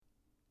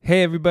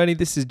Hey everybody,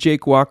 this is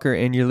Jake Walker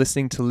and you're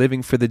listening to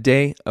Living for the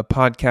Day, a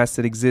podcast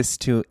that exists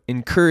to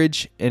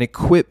encourage and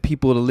equip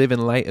people to live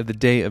in light of the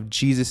day of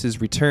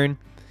Jesus' return.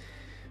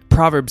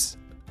 Proverbs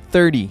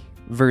 30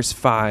 verse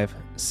 5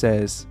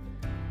 says,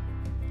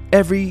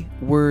 "Every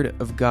word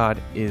of God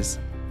is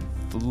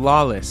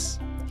flawless.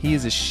 He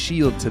is a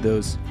shield to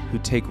those who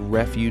take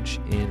refuge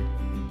in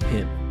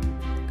Him."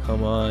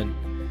 Come on.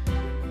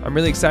 I'm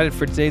really excited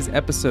for today's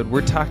episode.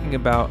 We're talking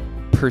about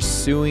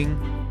pursuing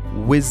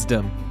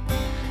wisdom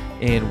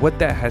and what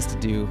that has to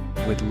do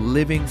with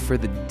living for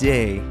the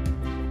day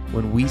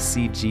when we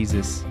see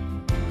Jesus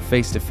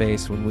face to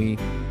face, when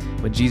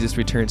Jesus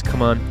returns.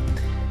 Come on.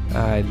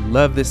 I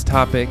love this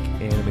topic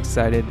and I'm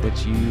excited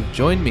that you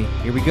joined me.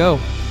 Here we go.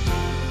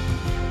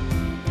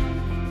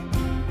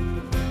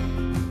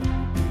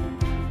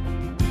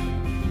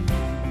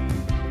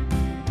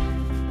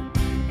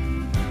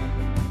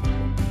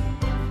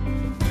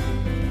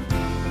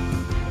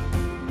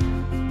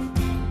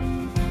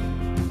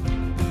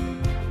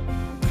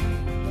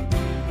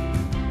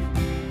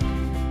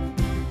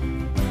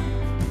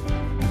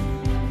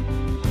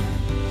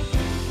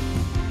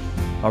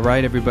 All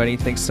right, everybody,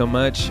 thanks so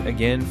much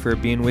again for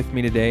being with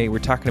me today. We're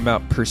talking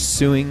about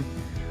pursuing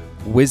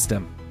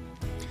wisdom.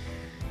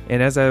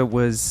 And as I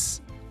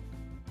was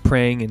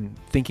praying and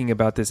thinking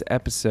about this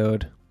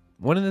episode,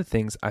 one of the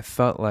things I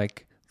felt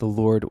like the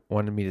Lord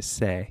wanted me to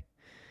say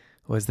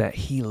was that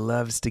He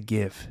loves to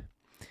give.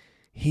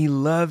 He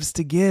loves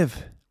to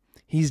give.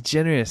 He's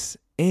generous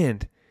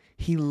and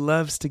He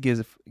loves to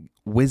give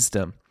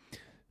wisdom.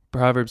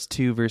 Proverbs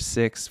 2 verse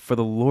 6, "For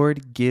the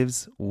Lord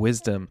gives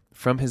wisdom.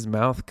 From His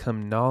mouth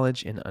come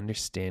knowledge and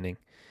understanding."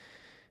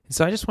 And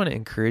so I just want to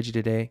encourage you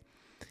today.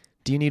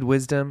 Do you need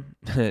wisdom?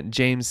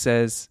 James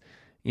says,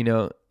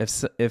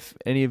 if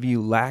any of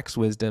you lacks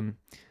wisdom,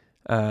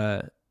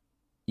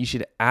 you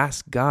should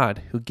ask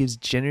God, who gives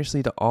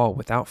generously to all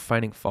without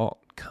finding fault.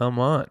 Come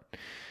on.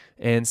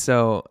 And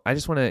so I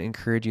just want to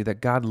encourage you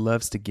that God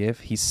loves to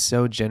give. He's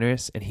so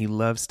generous and He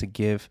loves to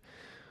give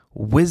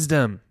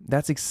wisdom.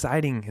 That's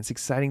exciting. It's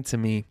exciting to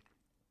me.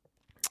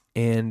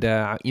 And,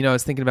 I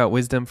was thinking about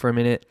wisdom for a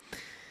minute,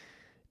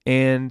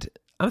 and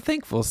I'm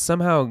thankful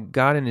somehow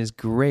God in His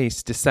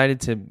grace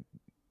decided to,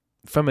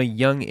 from a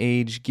young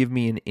age, give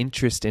me an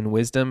interest in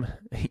wisdom.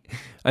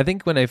 I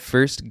think when I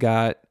first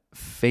got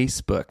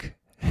Facebook,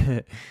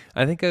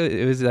 I think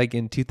it was like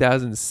in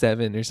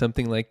 2007 or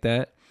something like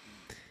that.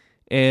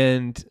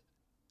 And,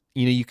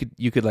 you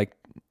could like,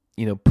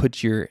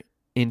 put your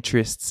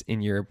interests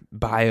in your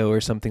bio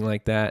or something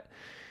like that.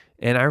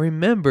 And I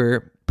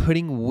remember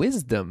putting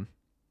wisdom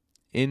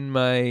in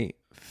my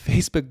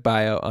Facebook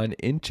bio on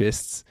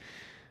interests,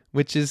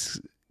 which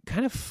is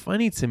kind of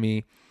funny to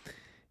me.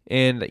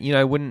 And,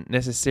 I wouldn't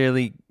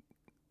necessarily,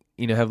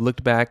 have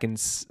looked back and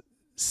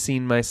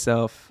seen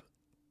myself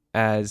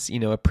as,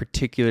 a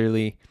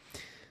particularly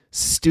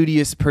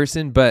studious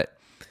person, but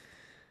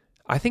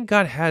I think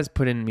God has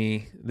put in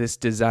me this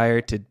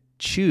desire to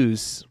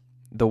choose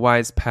the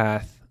wise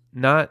path.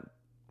 Not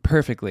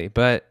perfectly,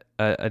 but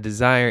a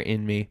desire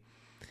in me.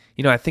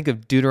 I think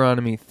of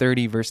Deuteronomy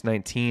 30, verse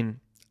 19.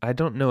 I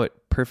don't know it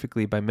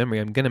perfectly by memory.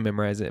 I'm going to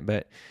memorize it, but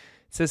it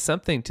says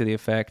something to the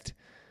effect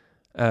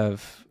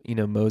of,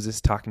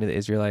 Moses talking to the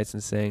Israelites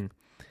and saying,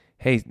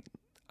 "Hey,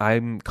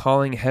 I'm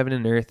calling heaven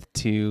and earth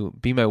to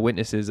be my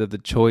witnesses of the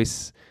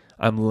choice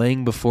I'm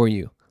laying before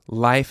you,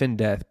 life and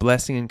death,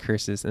 blessing and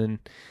curses." And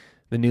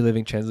the New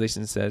Living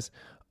Translation says,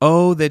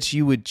 "Oh, that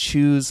you would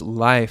choose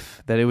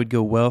life, that it would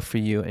go well for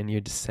you and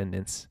your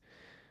descendants."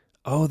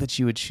 Oh, that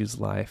you would choose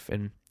life.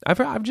 And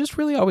I've just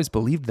really always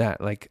believed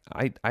that. Like,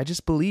 I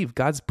just believe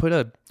God's put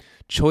a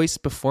choice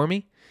before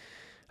me.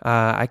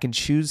 I can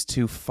choose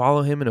to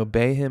follow Him and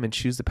obey Him and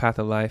choose the path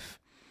of life,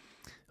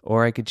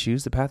 or I could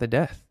choose the path of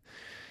death.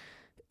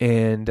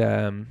 And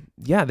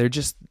they're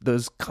just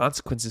those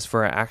consequences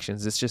for our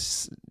actions. It's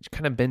just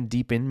kind of been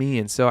deep in me.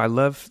 And so I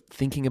love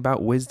thinking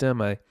about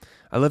wisdom. I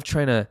love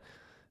trying to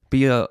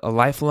be a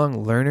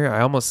lifelong learner.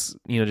 I almost,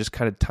 just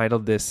kind of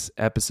titled this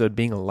episode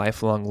 "Being a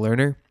Lifelong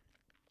Learner."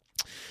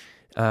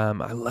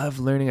 I love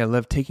learning. I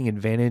love taking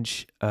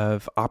advantage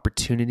of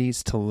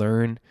opportunities to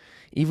learn.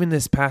 Even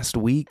this past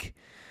week,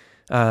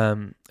 I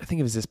think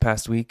it was this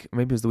past week, or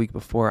maybe it was the week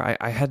before,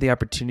 I had the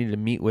opportunity to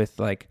meet with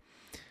like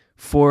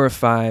 4 or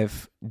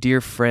 5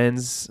 dear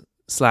friends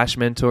 /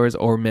 mentors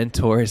or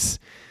mentors.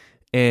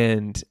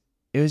 And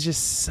it was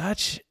just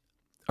such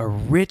a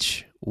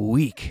rich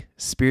week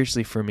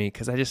spiritually for me,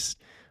 because I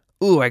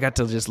got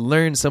to just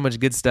learn so much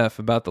good stuff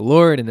about the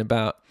Lord and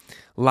about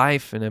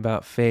life and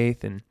about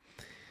faith. And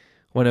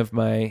one of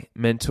my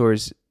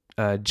mentors,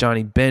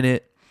 Johnny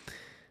Bennett,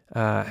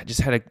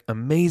 just had an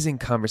amazing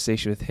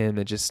conversation with him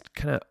that just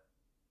kind of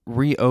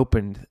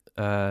reopened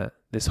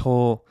this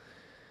whole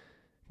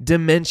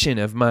dimension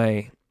of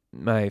my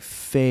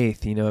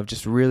faith, of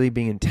just really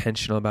being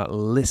intentional about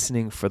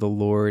listening for the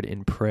Lord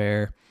in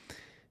prayer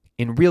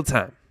in real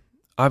time,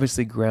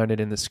 obviously grounded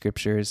in the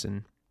scriptures,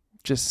 and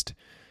just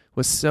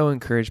was so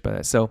encouraged by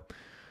that. So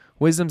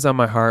wisdom's on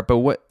my heart, but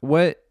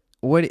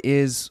what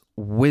is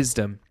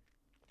wisdom?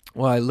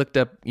 Well, I looked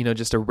up,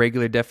 just a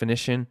regular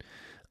definition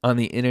on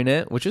the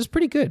internet, which was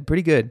pretty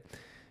good.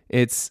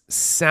 It's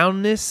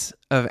soundness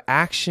of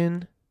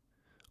action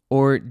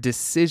or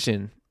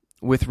decision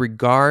with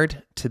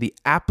regard to the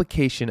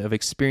application of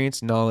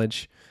experience,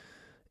 knowledge,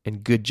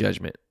 and good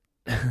judgment.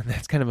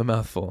 That's kind of a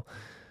mouthful.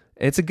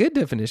 It's a good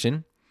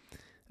definition.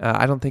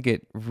 I don't think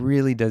it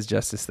really does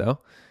justice, though.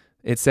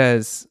 It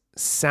says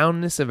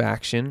soundness of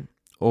action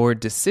or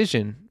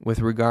decision with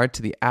regard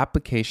to the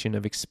application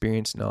of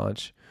experience,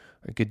 knowledge,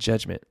 or good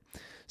judgment.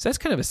 So that's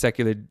kind of a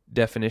secular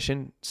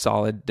definition,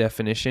 solid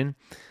definition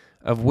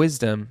of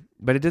wisdom,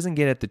 but it doesn't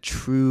get at the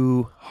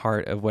true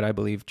heart of what I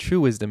believe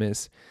true wisdom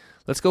is.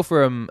 Let's go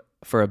for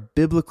a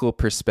biblical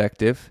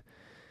perspective.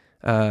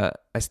 I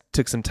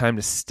took some time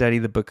to study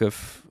the book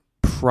of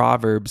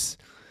Proverbs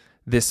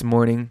this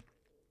morning.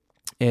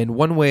 And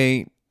one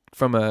way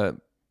from a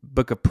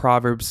book of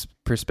Proverbs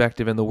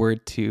perspective in the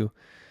word to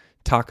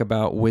talk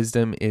about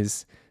wisdom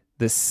is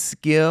the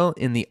skill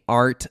in the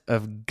art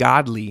of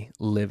godly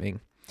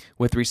living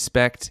with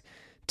respect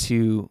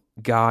to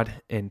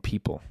God and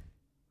people.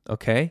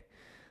 Okay?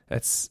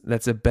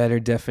 That's a better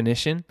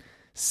definition.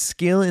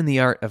 Skill in the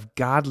art of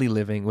godly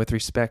living with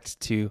respect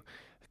to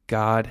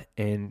God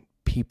and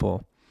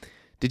people.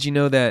 Did you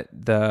know that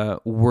the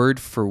word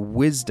for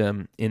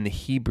wisdom in the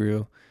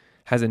Hebrew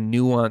has a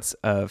nuance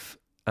of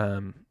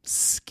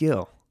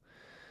skill?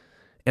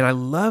 And I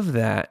love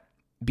that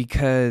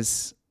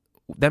because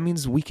that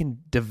means we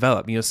can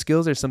develop.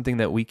 Skills are something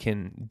that we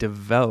can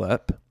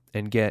develop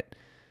and get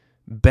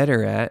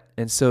better at.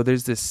 And so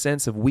there's this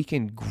sense of we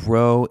can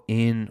grow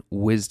in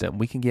wisdom.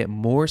 We can get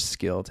more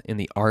skilled in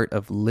the art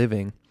of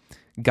living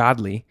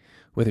godly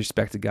with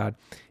respect to God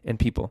and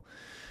people.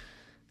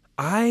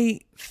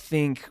 I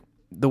think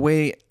the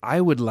way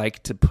I would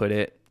like to put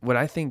it, what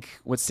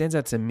stands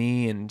out to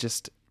me and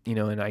just,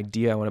 an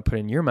idea I want to put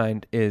in your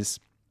mind is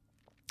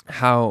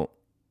how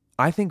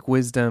I think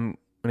wisdom,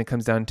 when it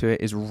comes down to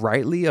it, is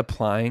rightly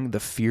applying the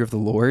fear of the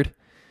Lord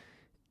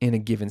in a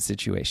given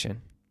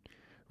situation.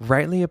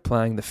 Rightly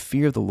applying the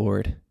fear of the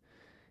Lord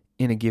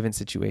in a given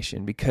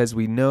situation, because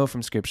we know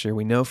from Scripture,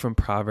 we know from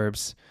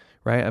Proverbs,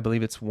 right? I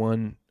believe it's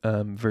 1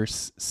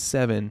 verse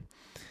 7.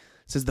 It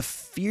says, the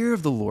fear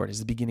of the Lord is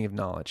the beginning of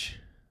knowledge.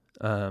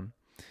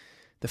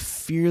 The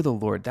fear of the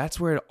Lord, that's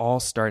where it all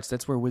starts.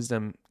 That's where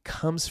wisdom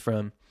comes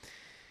from,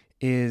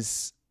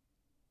 is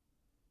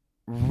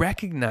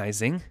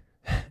recognizing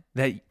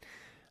that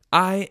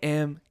I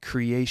am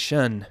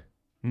creation,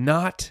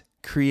 not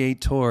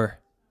creator.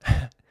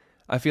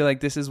 I feel like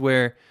this is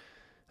where,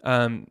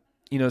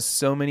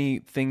 so many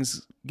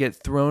things get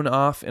thrown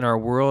off in our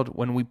world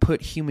when we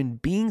put human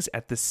beings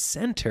at the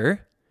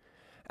center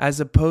as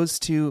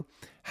opposed to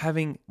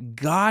having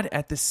God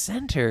at the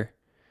center.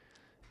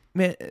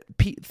 Man,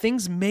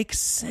 things make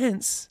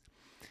sense.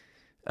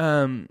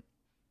 In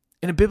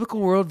a biblical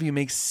worldview,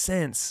 makes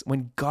sense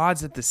when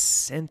God's at the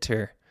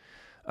center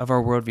of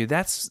our worldview.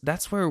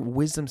 That's where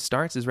wisdom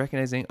starts, is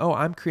recognizing,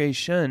 I'm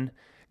creation,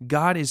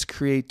 God is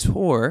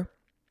creator.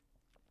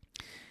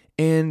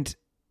 And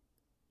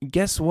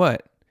guess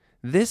what?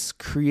 This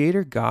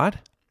creator God,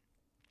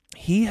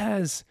 he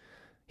has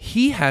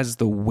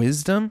the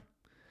wisdom,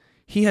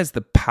 he has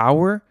the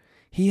power,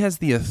 he has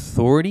the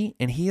authority,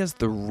 and he has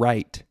the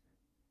right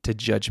to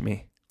judge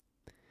me.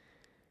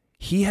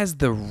 He has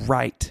the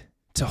right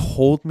to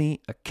hold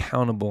me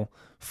accountable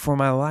for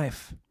my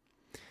life.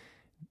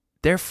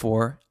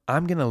 Therefore,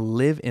 I'm going to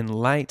live in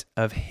light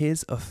of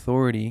his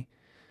authority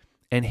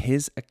and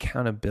his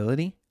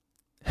accountability.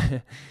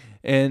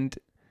 and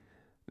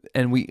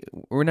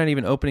we're not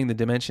even opening the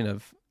dimension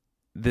of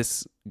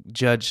this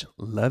judge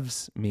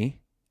loves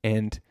me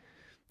and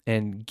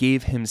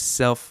gave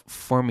himself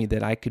for me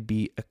that I could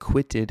be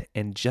acquitted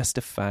and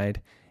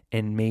justified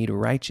and made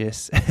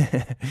righteous.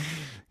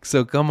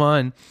 So come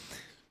on.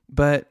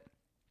 But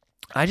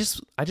I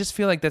just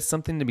feel like there's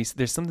something to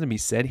be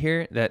said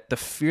here, that the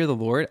fear of the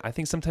Lord, I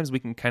think sometimes we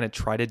can kind of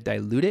try to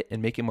dilute it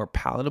and make it more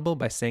palatable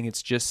by saying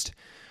it's just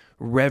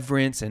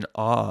reverence and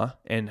awe.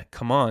 And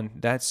come on,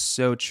 that's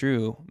so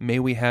true. May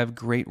we have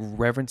great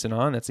reverence and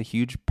awe. And that's a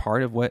huge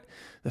part of what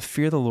the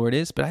fear of the Lord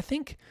is. But I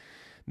think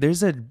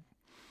there's a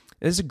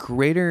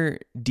greater,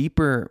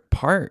 deeper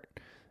part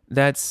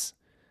that's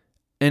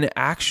an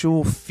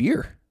actual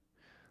fear.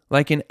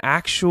 Like an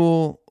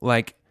actual,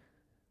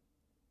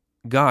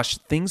 gosh,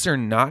 things are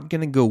not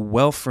going to go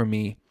well for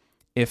me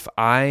if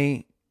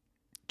I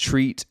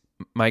treat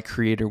my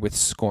Creator with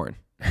scorn.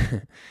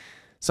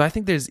 So I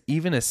think there's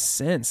even a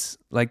sense,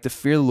 like the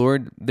fear of the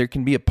Lord, there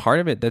can be a part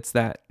of it that's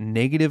that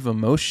negative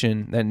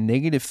emotion, that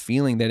negative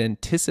feeling that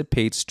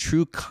anticipates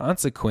true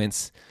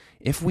consequence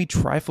if we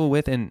trifle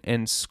with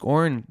and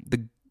scorn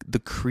the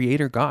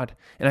Creator God.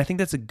 And I think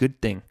that's a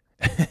good thing.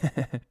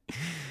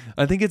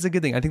 I think it's a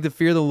good thing. I think the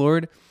fear of the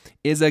Lord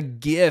is a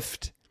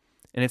gift,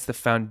 and it's the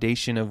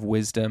foundation of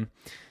wisdom,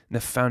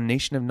 the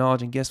foundation of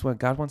knowledge. And guess what?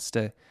 God wants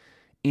to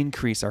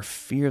increase our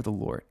fear of the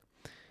Lord,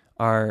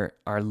 our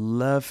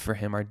love for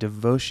him, our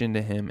devotion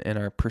to him, and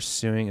our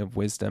pursuing of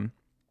wisdom.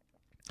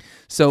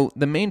 So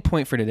the main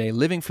point for today,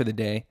 living for the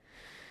day,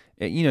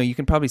 You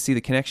can probably see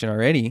the connection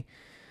already.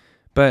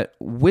 But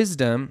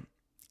wisdom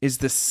is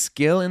the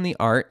skill in the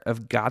art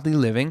of godly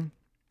living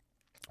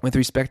with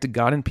respect to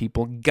God and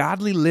people.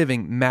 Godly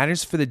living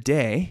matters for the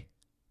day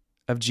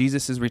of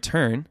Jesus'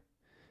 return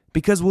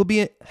because we'll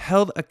be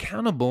held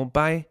accountable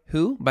by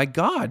who? By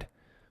God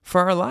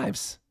for our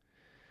lives.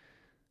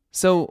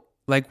 So,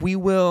 we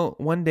will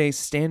one day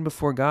stand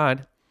before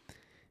God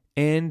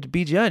and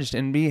be judged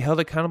and be held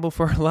accountable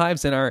for our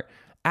lives and our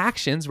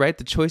actions, right?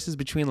 The choices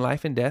between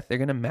life and death, they're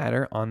going to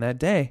matter on that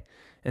day.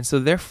 And so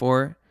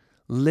therefore,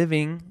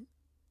 living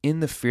in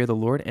the fear of the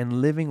Lord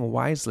and living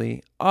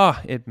wisely,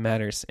 it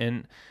matters.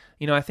 And,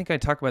 I think I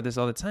talk about this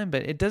all the time,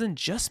 but it doesn't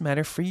just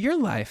matter for your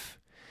life.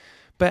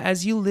 But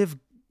as you live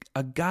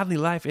a godly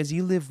life, as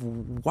you live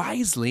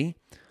wisely,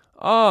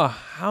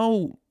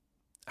 how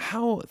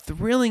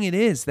thrilling it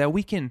is that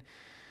we can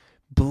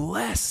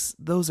bless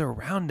those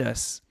around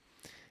us.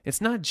 It's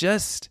not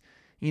just,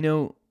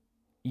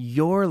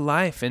 your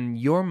life and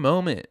your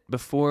moment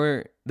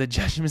before the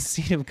judgment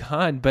seat of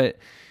God, but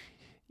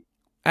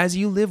as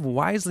you live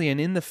wisely and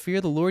in the fear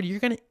of the Lord,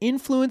 you're going to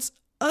influence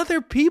other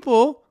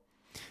people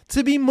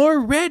to be more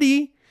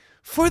ready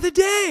for the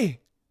day.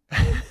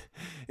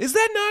 Is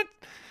that not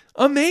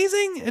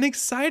amazing and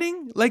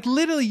exciting?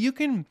 Literally, you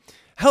can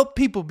help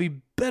people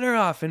be better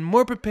off and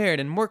more prepared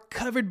and more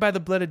covered by the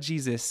blood of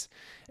Jesus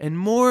and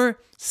more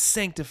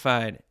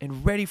sanctified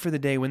and ready for the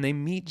day when they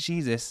meet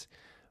Jesus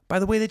by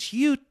the way that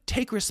you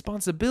take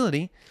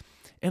responsibility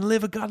and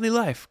live a godly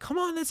life. Come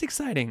on, that's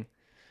exciting.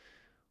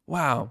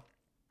 Wow.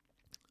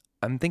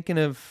 I'm thinking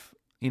of,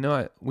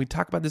 we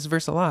talk about this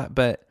verse a lot,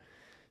 but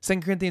 2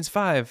 Corinthians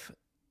 5,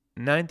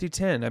 9 through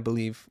 10, I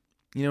believe,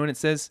 when it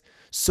says,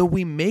 so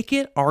we make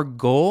it our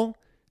goal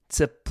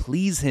to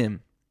please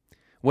him,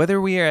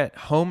 whether we are at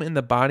home in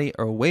the body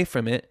or away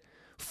from it,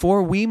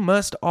 for we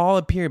must all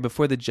appear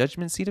before the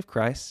judgment seat of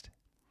Christ,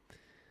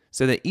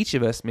 so that each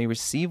of us may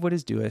receive what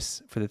is due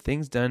us for the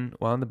things done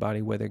while in the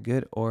body, whether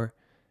good or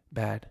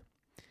bad.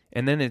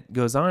 And then it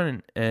goes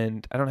on,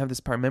 and I don't have this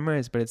part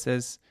memorized, but it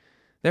says,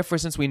 therefore,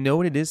 since we know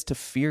what it is to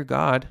fear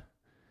God,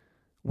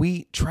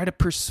 we try to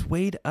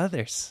persuade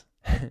others.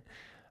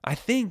 I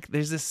think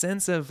there's this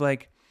sense of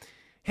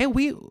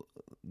hey,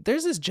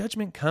 there's this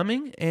judgment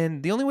coming,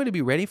 and the only way to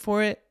be ready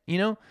for it,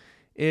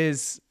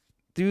 is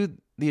through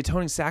the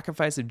atoning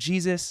sacrifice of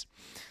Jesus.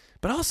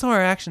 But also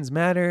our actions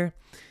matter,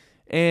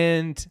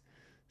 and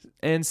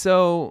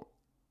so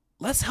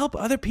let's help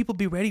other people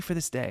be ready for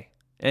this day.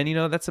 And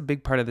that's a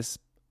big part of this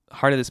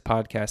heart of this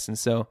podcast. And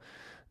so,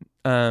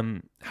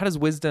 how does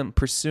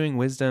pursuing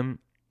wisdom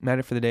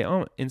matter for the day?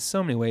 Oh, in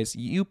so many ways.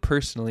 You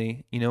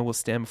personally, will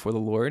stand before the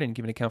Lord and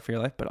give an account for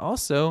your life, but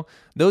also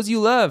those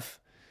you love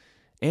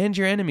and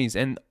your enemies,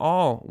 and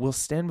all will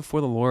stand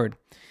before the Lord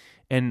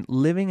and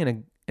living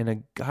in a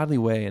godly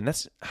way. And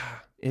that's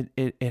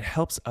it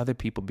helps other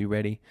people be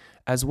ready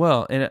as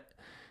well. And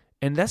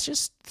that's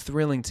just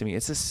thrilling to me.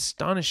 It's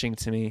astonishing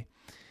to me.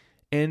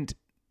 And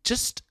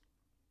just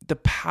the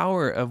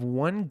power of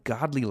one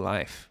godly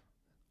life,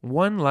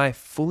 one life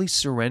fully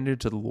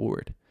surrendered to the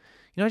Lord.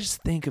 I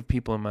just think of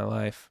people in my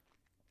life,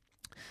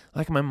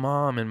 like my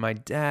mom and my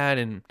dad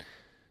and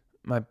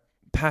my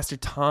Pastor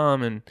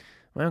Tom and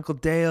my Uncle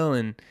Dale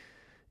and,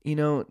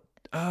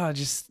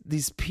 just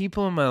these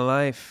people in my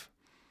life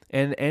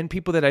and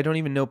people that I don't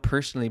even know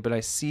personally, but I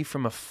see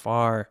from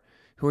afar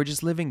who are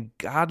just living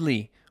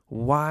godly,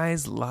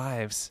 wise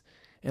lives.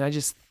 And I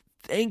just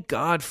thank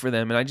God for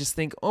them. And I just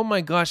think, oh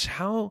my gosh,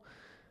 how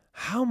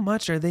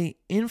much are they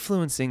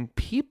influencing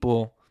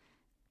people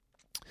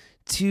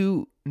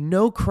to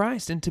know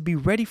Christ and to be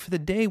ready for the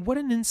day? What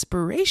an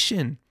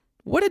inspiration.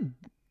 What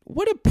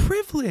a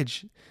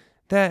privilege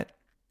that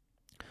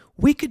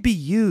we could be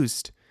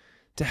used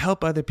to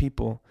help other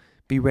people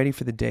be ready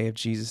for the day of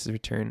Jesus'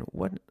 return.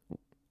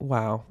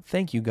 Wow.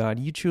 Thank you, God.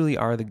 You truly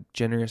are the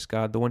generous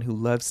God, the one who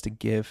loves to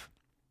give.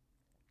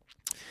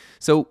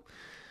 So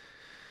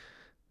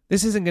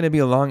this isn't going to be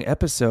a long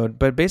episode,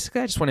 but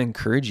basically I just want to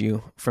encourage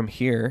you from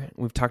here.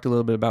 We've talked a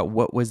little bit about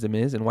what wisdom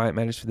is and why it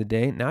matters for the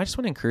day. Now I just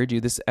want to encourage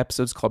you. This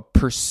episode's called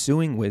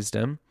Pursuing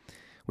Wisdom.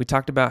 We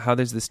talked about how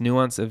there's this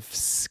nuance of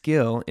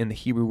skill in the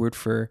Hebrew word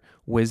for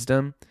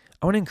wisdom.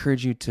 I want to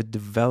encourage you to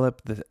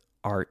develop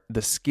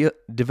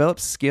develop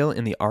skill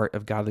in the art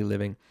of godly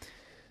living.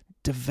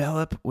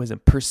 Develop wisdom,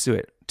 pursue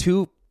it.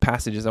 2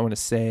 passages I want to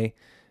say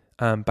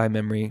by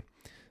memory.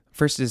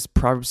 First is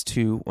Proverbs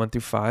 2, 1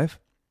 through 5.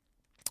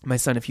 My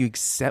son, if you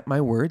accept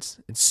my words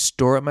and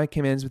store up my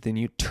commands within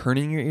you,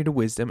 turning your ear to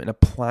wisdom and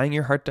applying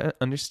your heart to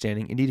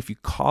understanding, indeed, if you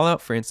call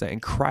out for insight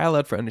and cry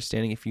aloud for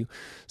understanding, if you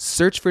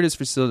search for it as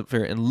for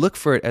silver and look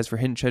for it as for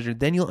hidden treasure,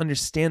 then you'll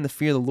understand the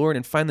fear of the Lord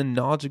and find the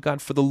knowledge of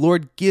God. For the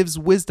Lord gives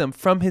wisdom.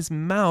 From his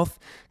mouth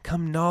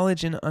come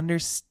knowledge and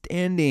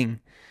understanding.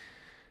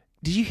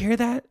 Did you hear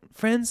that,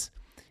 friends?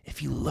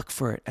 If you look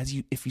for it,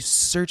 if you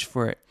search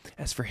for it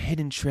as for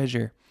hidden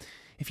treasure,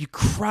 if you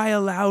cry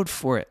aloud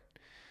for it,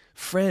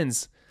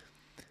 friends,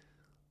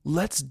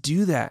 let's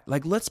do that.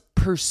 Let's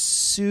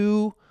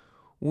pursue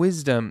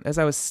wisdom. As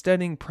I was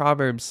studying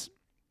Proverbs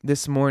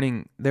this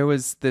morning, there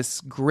was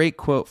this great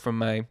quote from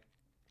my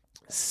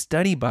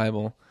study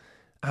Bible,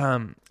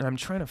 and I'm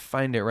trying to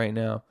find it right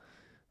now.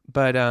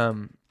 But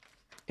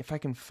if I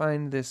can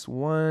find this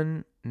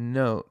one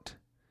note,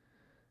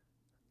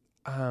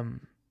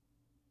 dun,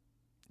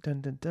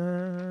 dun, dun,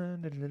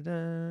 dun, dun,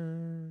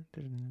 dun,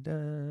 dun,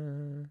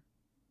 dun.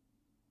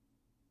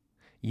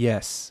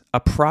 Yes, a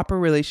proper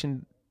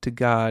relation to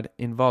God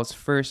involves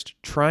first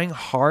trying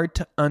hard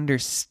to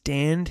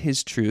understand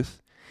His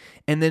truth,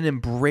 and then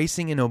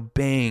embracing and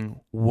obeying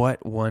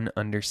what one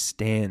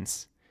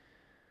understands.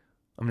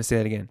 I'm going to say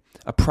that again.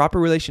 A proper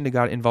relation to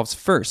God involves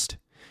first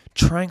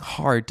trying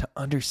hard to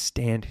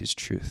understand His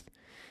truth,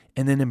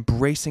 and then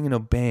embracing and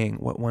obeying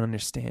what one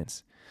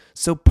understands.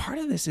 So part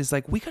of this is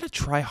like, we got to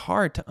try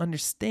hard to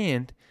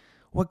understand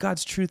what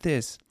God's truth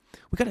is.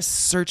 We got to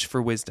search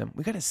for wisdom.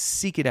 We got to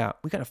seek it out.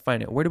 We got to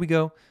find it. Where do we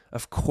go?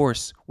 Of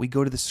course, we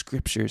go to the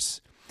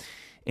scriptures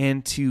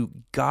and to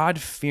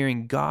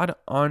God-fearing,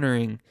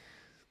 God-honoring,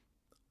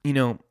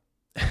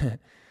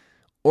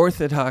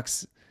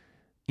 orthodox,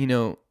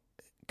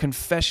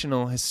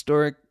 confessional,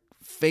 historic,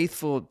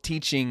 faithful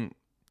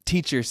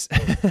teachers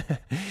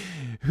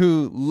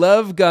who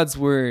love God's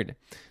word,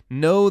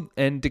 know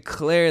and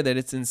declare that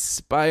it's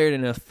inspired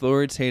and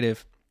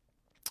authoritative,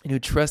 and who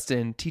trust it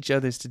and teach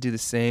others to do the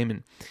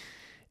same.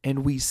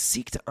 And we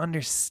seek to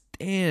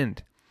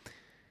understand,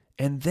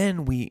 and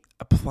then we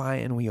apply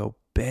and we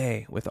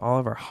obey with all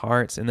of our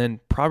hearts. And then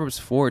Proverbs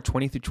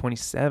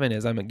 4:20-27,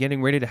 as I'm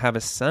getting ready to have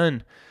a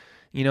son,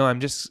 I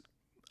just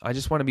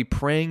want to be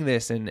praying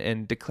this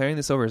and declaring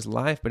this over his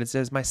life. But it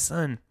says, my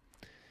son,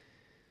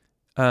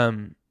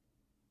 what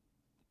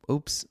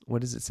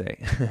does it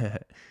say?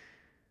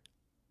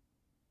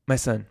 My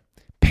son,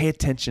 pay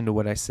attention to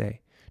what I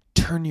say.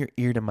 Turn your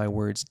ear to my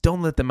words.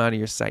 Don't let them out of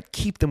your sight.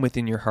 Keep them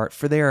within your heart,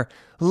 for they are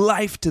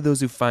life to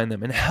those who find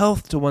them and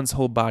health to one's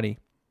whole body.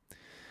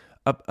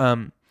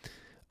 Above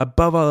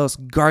all else,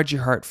 guard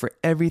your heart, for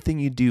everything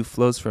you do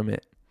flows from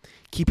it.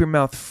 Keep your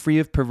mouth free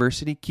of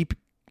perversity. Keep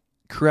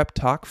corrupt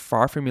talk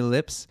far from your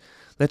lips.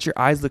 Let your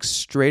eyes look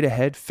straight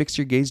ahead. Fix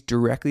your gaze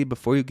directly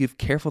before you. Give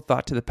careful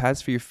thought to the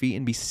paths for your feet,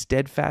 and be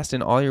steadfast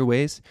in all your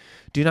ways.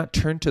 Do not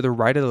turn to the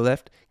right or the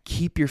left.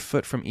 Keep your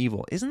foot from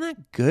evil. Isn't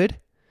that good?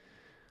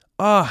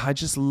 Oh, I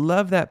just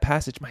love that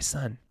passage. My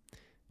son,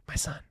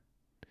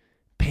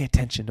 pay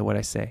attention to what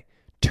I say.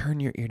 Turn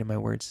your ear to my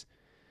words.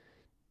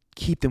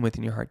 Keep them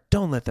within your heart.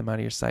 Don't let them out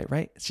of your sight,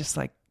 right? It's just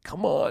like,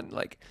 come on,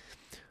 like,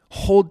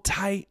 hold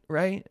tight,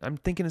 right? I'm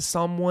thinking of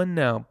Psalm 1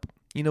 now.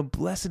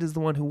 Blessed is the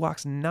one who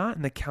walks not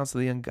in the counsel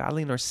of the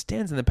ungodly, nor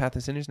stands in the path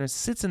of sinners, nor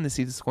sits in the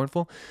seat of the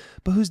scornful,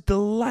 but whose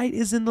delight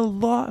is in the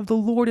law of the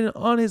Lord, and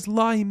on his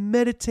law he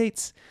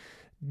meditates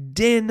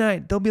day and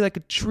night. They'll be like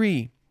a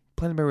tree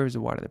planted by rivers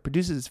of water that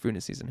produces its fruit in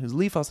its season, whose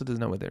leaf also does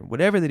not wither.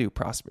 Whatever they do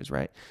prospers,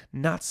 right?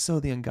 Not so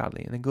the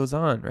ungodly. And it goes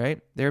on, right?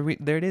 There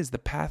it is, the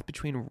path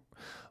between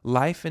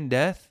life and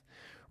death,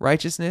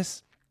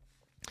 righteousness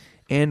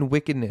and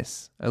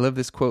wickedness. I love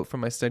this quote from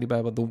my study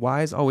Bible. The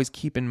wise always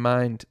keep in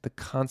mind the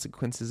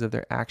consequences of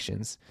their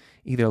actions,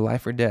 either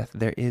life or death.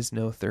 There is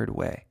no third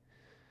way.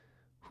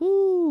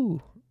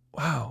 Whoo!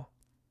 Wow.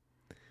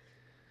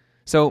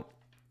 So,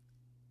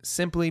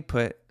 simply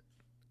put,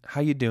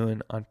 how you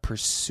doing on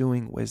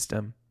pursuing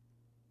wisdom?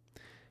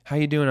 How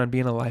you doing on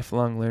being a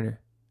lifelong learner?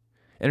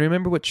 And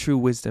remember what true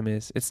wisdom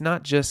is. It's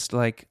not just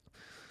like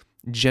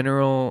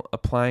general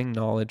applying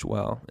knowledge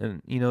well.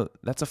 And,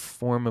 that's a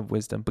form of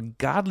wisdom. But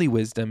godly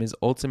wisdom is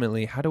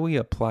ultimately, how do we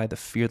apply the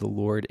fear of the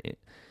Lord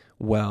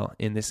well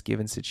in this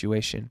given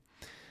situation?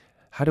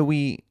 How do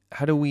we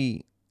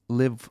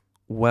live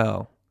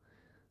well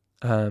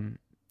in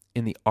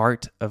the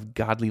art of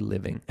godly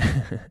living?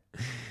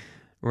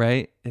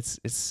 Right? It's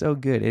so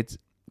good. It's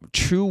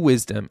true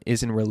wisdom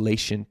is in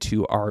relation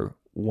to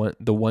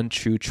the one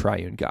true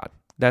triune God.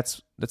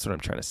 That's what I'm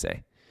trying to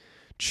say.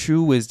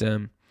 True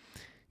wisdom,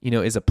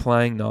 is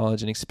applying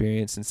knowledge and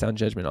experience and sound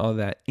judgment, all of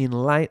that, in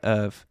light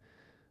of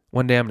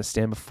one day I'm going to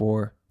stand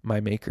before my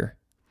Maker.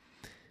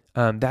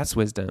 That's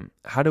wisdom.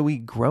 How do we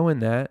grow in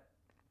that?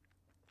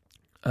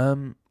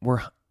 You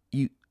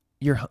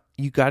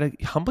got to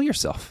humble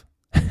yourself.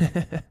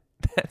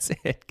 That's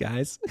it,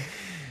 guys.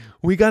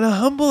 We got to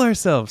humble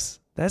ourselves.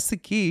 That's the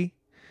key,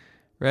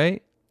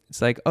 right?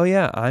 It's like, oh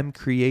yeah, I'm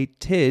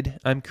created.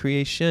 I'm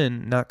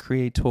creation, not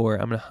creator.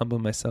 I'm going to humble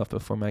myself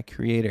before my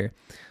creator.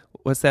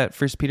 What's that?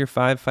 1 Peter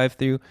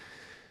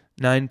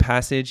 5:5-9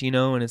 passage,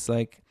 and it's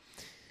like,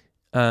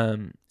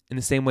 in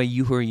the same way,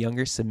 you who are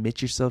younger,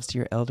 submit yourselves to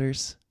your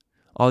elders.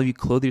 All of you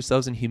clothe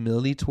yourselves in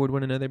humility toward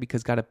one another,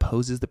 because God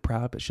opposes the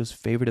proud but shows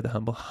favor to the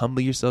humble.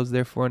 Humble yourselves,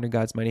 therefore, under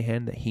God's mighty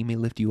hand, that he may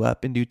lift you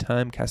up in due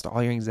time. Cast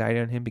all your anxiety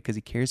on him, because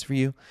he cares for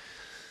you.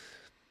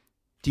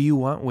 Do you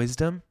want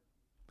wisdom?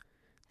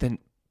 Then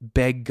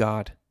beg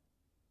God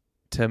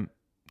to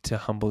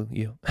humble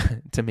you,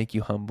 to make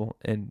you humble,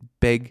 and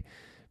beg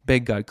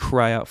God,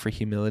 cry out for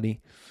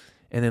humility,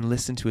 and then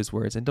listen to his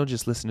words. And don't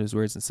just listen to his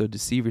words and so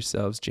deceive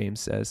yourselves,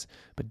 James says,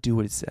 but do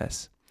what it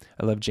says.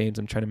 I love James.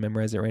 I'm trying to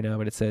memorize it right now,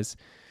 but it says,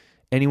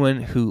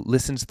 anyone who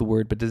listens to the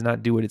word but does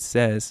not do what it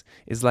says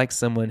is like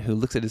someone who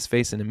looks at his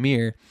face in a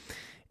mirror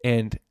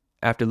and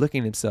after looking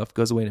at himself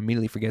goes away and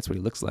immediately forgets what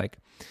he looks like.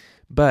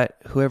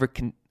 But whoever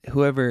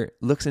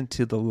looks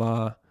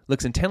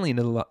intently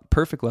into the law,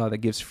 perfect law that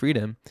gives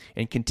freedom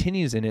and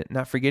continues in it,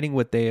 not forgetting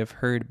what they have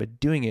heard, but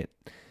doing it,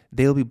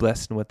 they'll be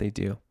blessed in what they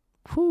do.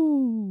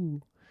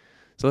 Whoo!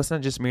 So let's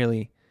not just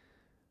merely,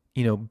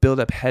 build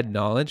up head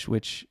knowledge,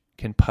 which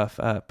can puff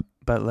up,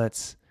 but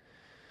let's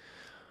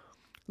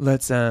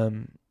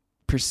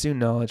pursue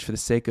knowledge for the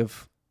sake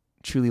of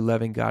truly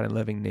loving God and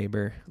loving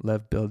neighbor.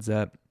 Love builds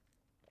up.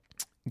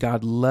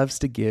 God loves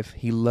to give.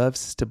 He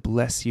loves to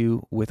bless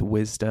you with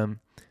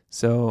wisdom.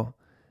 So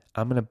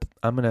I'm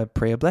gonna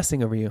pray a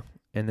blessing over you,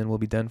 and then we'll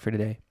be done for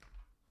today.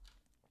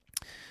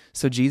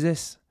 So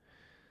Jesus,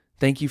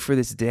 thank you for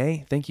this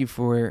day. Thank you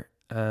for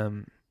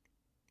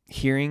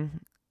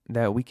hearing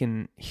that we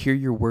can hear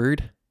your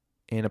word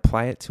and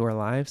apply it to our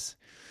lives.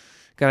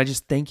 God, I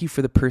just thank you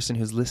for the person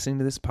who's listening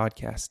to this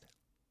podcast.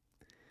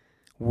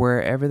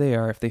 Wherever they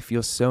are, if they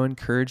feel so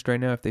encouraged right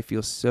now, if they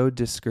feel so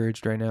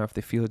discouraged right now, if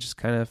they feel just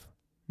kind of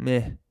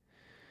meh,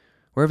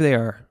 wherever they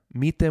are,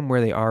 meet them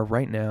where they are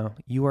right now.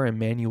 You are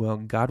Emmanuel,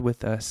 God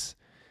with us.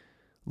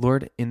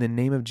 Lord, in the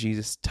name of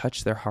Jesus,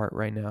 touch their heart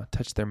right now.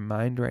 Touch their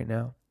mind right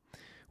now.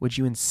 Would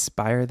you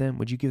inspire them?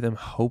 Would you give them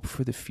hope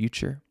for the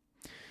future?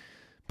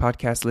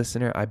 Podcast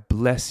listener, I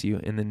bless you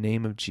in the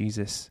name of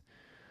Jesus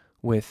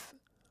with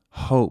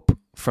hope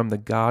from the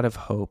God of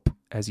hope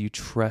as you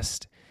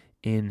trust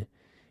in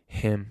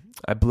him.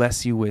 I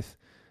bless you with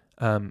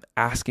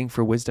asking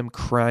for wisdom,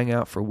 crying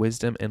out for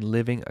wisdom, and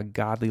living a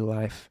godly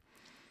life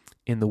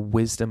in the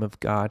wisdom of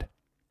God.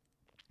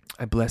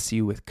 I bless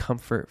you with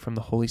comfort from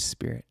the Holy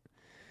Spirit.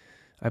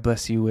 I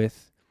bless you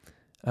with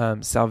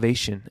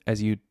salvation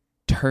as you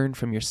turn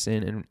from your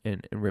sin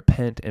and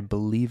repent and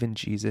believe in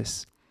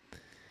Jesus.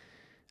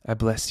 I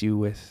bless you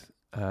with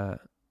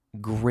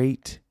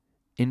great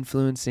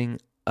influencing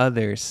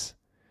others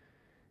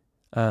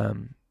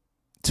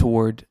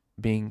toward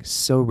being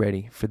so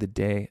ready for the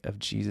day of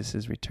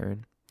Jesus'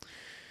 return.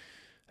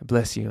 I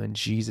bless you in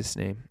Jesus'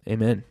 name.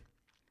 Amen.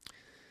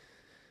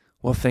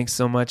 Well, thanks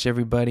so much,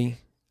 everybody.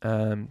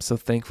 So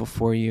thankful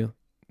for you.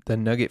 The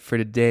nugget for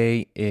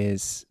today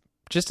is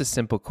just a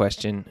simple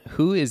question.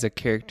 Who is a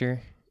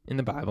character in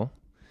the Bible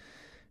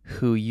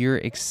who you're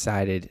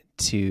excited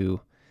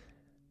to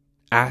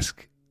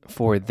ask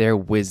for their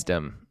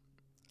wisdom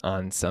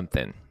on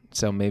something?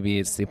 So maybe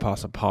it's the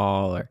Apostle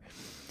Paul or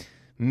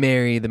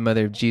Mary, the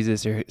mother of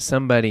Jesus, or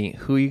somebody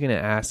who you're going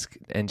to ask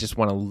and just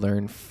want to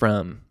learn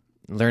from,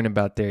 learn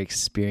about their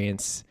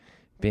experience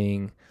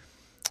being,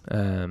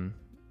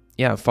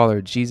 a follower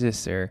of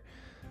Jesus, or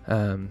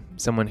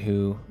someone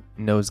who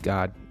knows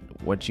God.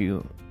 What do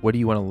you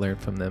want to learn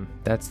from them?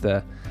 That's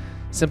the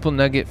simple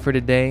nugget for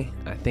today.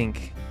 I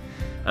think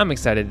I'm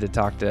excited to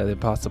talk to the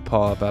Apostle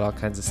Paul about all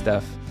kinds of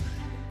stuff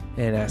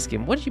and ask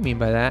him, what do you mean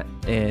by that?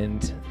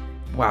 And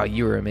wow,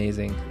 you were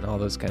amazing, and all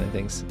those kind of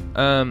things.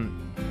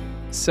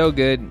 So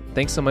good.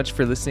 Thanks so much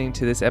for listening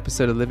to this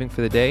episode of Living for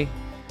the Day.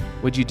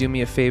 Would you do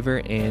me a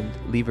favor and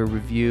leave a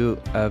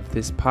review of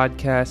this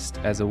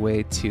podcast as a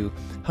way to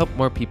help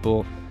more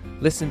people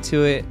listen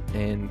to it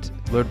and,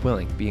 Lord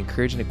willing, be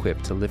encouraged and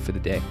equipped to live for the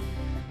day.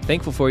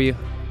 Thankful for you.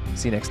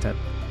 See you next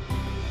time.